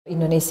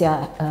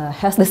Indonesia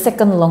has the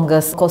second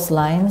longest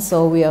coastline,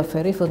 so we are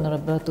very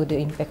vulnerable to the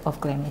impact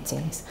of climate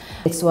change.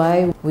 That's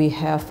why we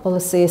have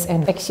policies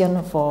and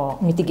action for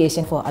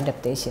mitigation for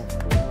adaptation.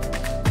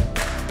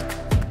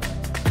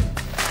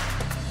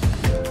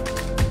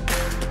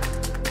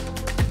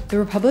 The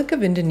Republic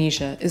of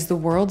Indonesia is the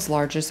world's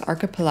largest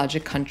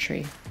archipelagic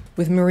country,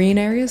 with marine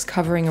areas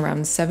covering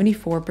around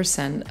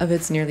 74% of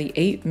its nearly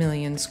 8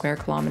 million square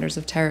kilometers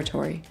of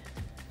territory.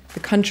 The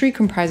country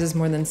comprises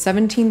more than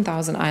 17,000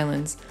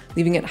 islands,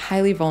 leaving it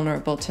highly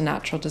vulnerable to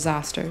natural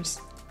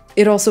disasters.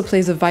 It also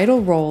plays a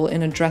vital role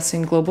in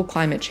addressing global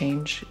climate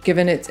change,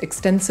 given its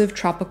extensive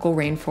tropical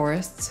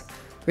rainforests,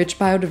 rich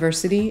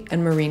biodiversity,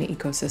 and marine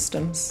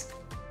ecosystems.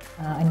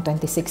 In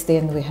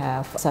 2016, we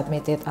have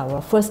submitted our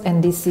first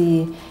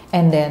NDC,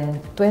 and then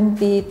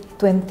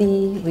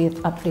 2020 with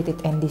updated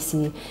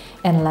NDC,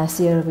 and last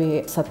year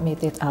we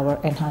submitted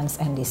our enhanced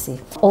NDC.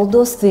 All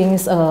those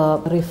things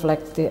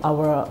reflect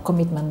our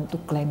commitment to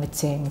climate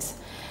change.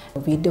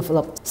 We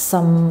developed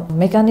some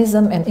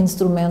mechanism and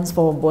instruments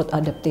for both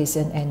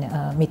adaptation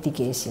and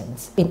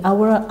mitigations. In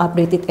our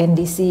updated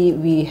NDC,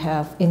 we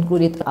have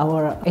included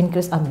our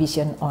increased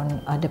ambition on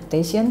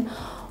adaptation,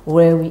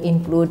 where we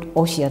include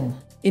ocean.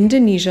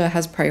 Indonesia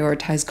has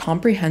prioritized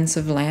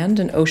comprehensive land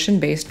and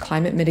ocean-based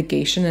climate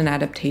mitigation and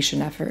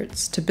adaptation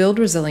efforts to build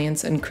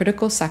resilience in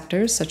critical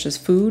sectors such as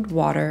food,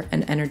 water,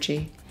 and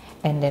energy.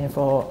 And then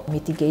for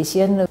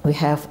mitigation, we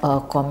have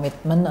a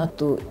commitment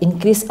to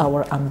increase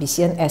our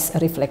ambition as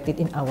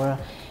reflected in our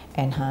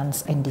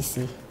enhanced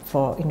NDC.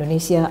 For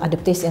Indonesia,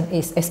 adaptation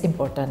is as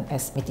important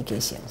as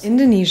mitigation.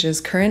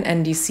 Indonesia's current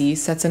NDC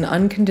sets an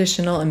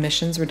unconditional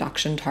emissions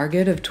reduction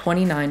target of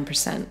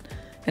 29%.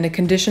 And a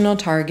conditional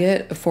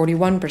target of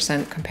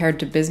 41% compared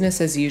to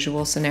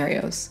business-as-usual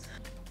scenarios.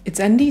 Its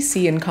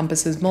NDC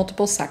encompasses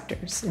multiple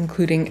sectors,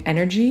 including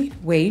energy,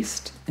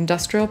 waste,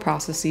 industrial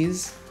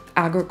processes,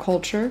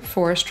 agriculture,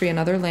 forestry, and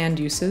other land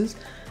uses,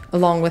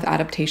 along with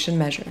adaptation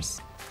measures.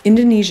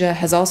 Indonesia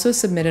has also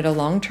submitted a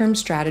long-term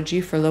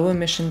strategy for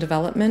low-emission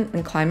development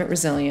and climate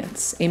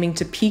resilience, aiming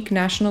to peak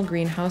national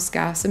greenhouse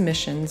gas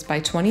emissions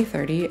by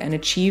 2030 and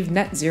achieve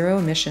net zero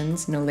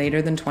emissions no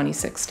later than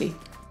 2060.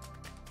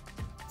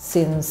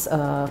 Since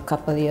a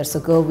couple of years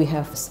ago, we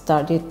have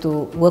started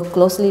to work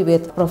closely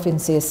with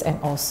provinces and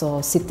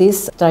also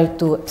cities, try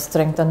to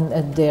strengthen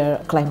their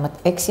climate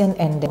action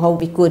and how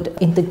we could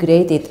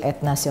integrate it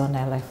at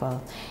national level.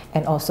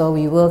 And also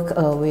we work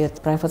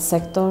with private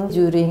sector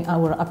during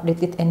our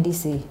updated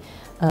NDC.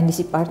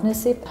 NDC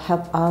Partnership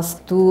help us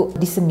to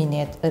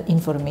disseminate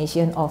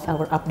information of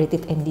our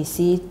updated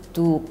NDC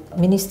to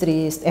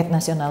ministries at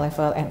national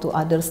level and to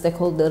other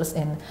stakeholders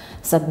in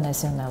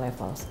subnational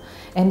levels.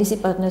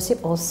 NDC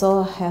Partnership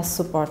also has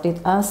supported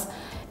us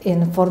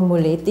in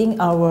formulating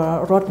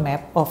our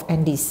roadmap of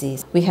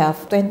NDCs. We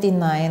have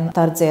 29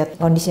 targets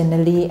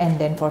conditionally and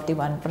then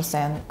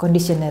 41%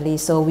 conditionally,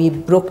 so we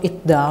broke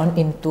it down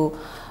into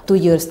 2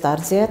 years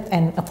target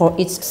and for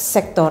each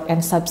sector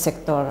and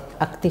subsector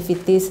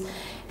activities.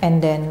 And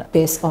then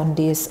based on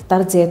this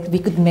target, we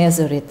could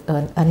measure it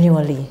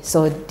annually.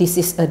 So this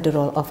is the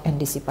role of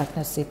NDC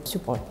Partnership,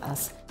 support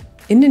us.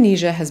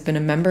 Indonesia has been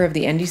a member of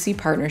the NDC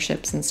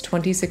Partnership since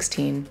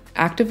 2016,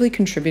 actively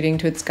contributing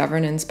to its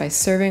governance by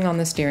serving on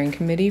the steering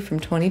committee from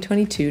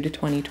 2022 to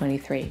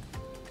 2023.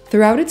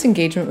 Throughout its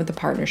engagement with the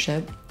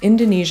partnership,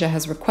 Indonesia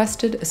has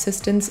requested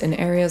assistance in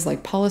areas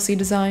like policy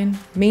design,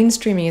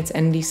 mainstreaming its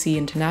NDC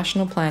into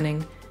national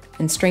planning,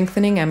 and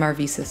strengthening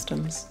MRV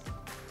systems.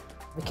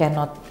 We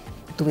cannot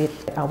do it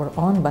our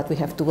own, but we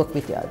have to work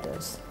with the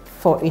others.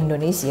 For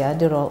Indonesia,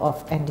 the role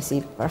of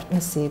NDC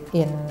Partnership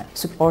in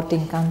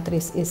supporting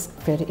countries is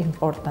very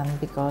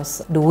important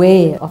because the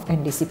way of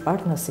NDC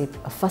Partnership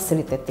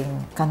facilitating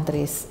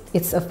countries,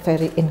 it's a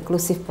very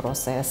inclusive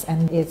process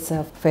and it's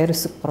a very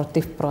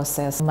supportive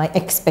process. My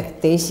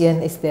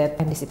expectation is that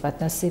NDC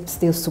Partnership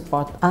still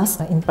support us,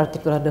 in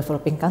particular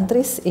developing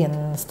countries, in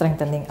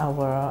strengthening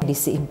our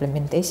NDC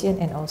implementation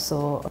and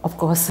also, of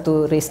course,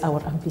 to raise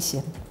our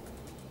ambition.